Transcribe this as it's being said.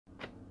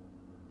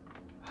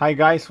Hi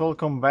guys,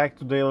 welcome back.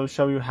 Today I'll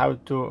show you how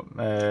to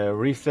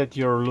reset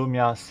your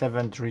Lumia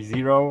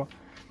 730.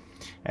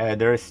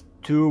 There's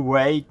two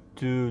ways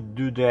to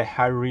do the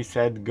hard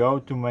reset. Go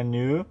to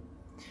menu,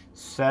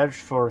 search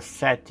for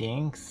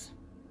settings.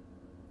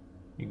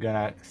 You're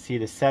gonna see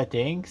the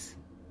settings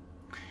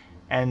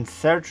and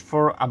search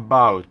for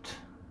about.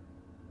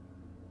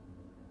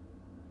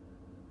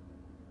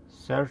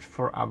 Search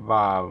for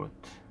about.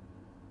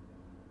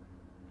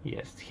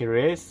 Yes, here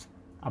is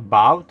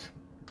about.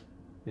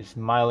 This is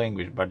my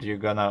language, but you're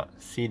gonna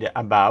see the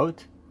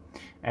about,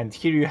 and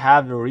here you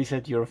have the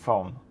reset your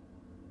phone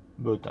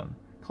button.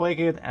 Click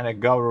it and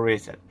go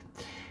reset.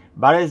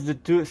 But it's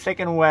the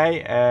second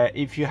way.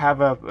 If you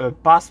have a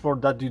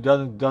password that you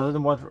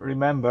doesn't want to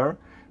remember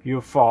your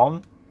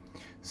phone,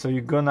 so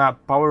you're gonna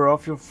power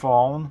off your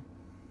phone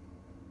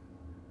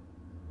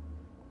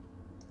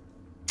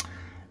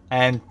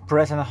and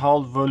press and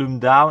hold volume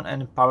down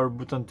and power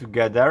button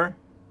together.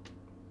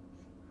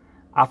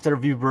 After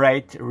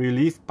vibrate,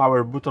 release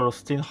power button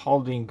still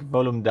holding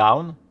volume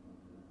down.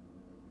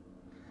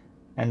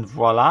 And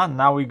voila,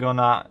 now we're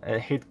gonna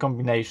hit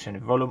combination.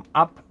 Volume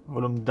up,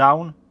 volume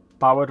down,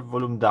 power,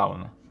 volume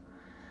down.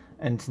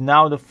 And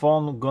now the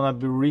phone gonna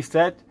be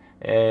reset.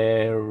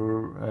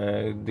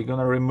 They're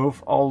gonna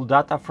remove all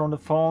data from the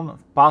phone,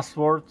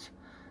 passwords.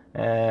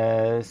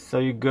 So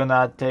you're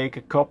gonna take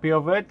a copy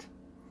of it.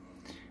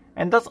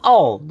 And that's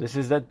all. This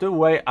is the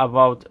two-way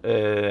about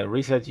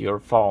reset your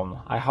phone.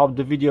 I hope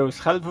the video is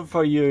helpful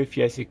for you. If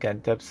yes, you can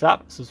thumbs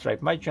up,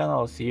 subscribe my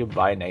channel. See you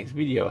by next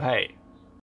video. Hey.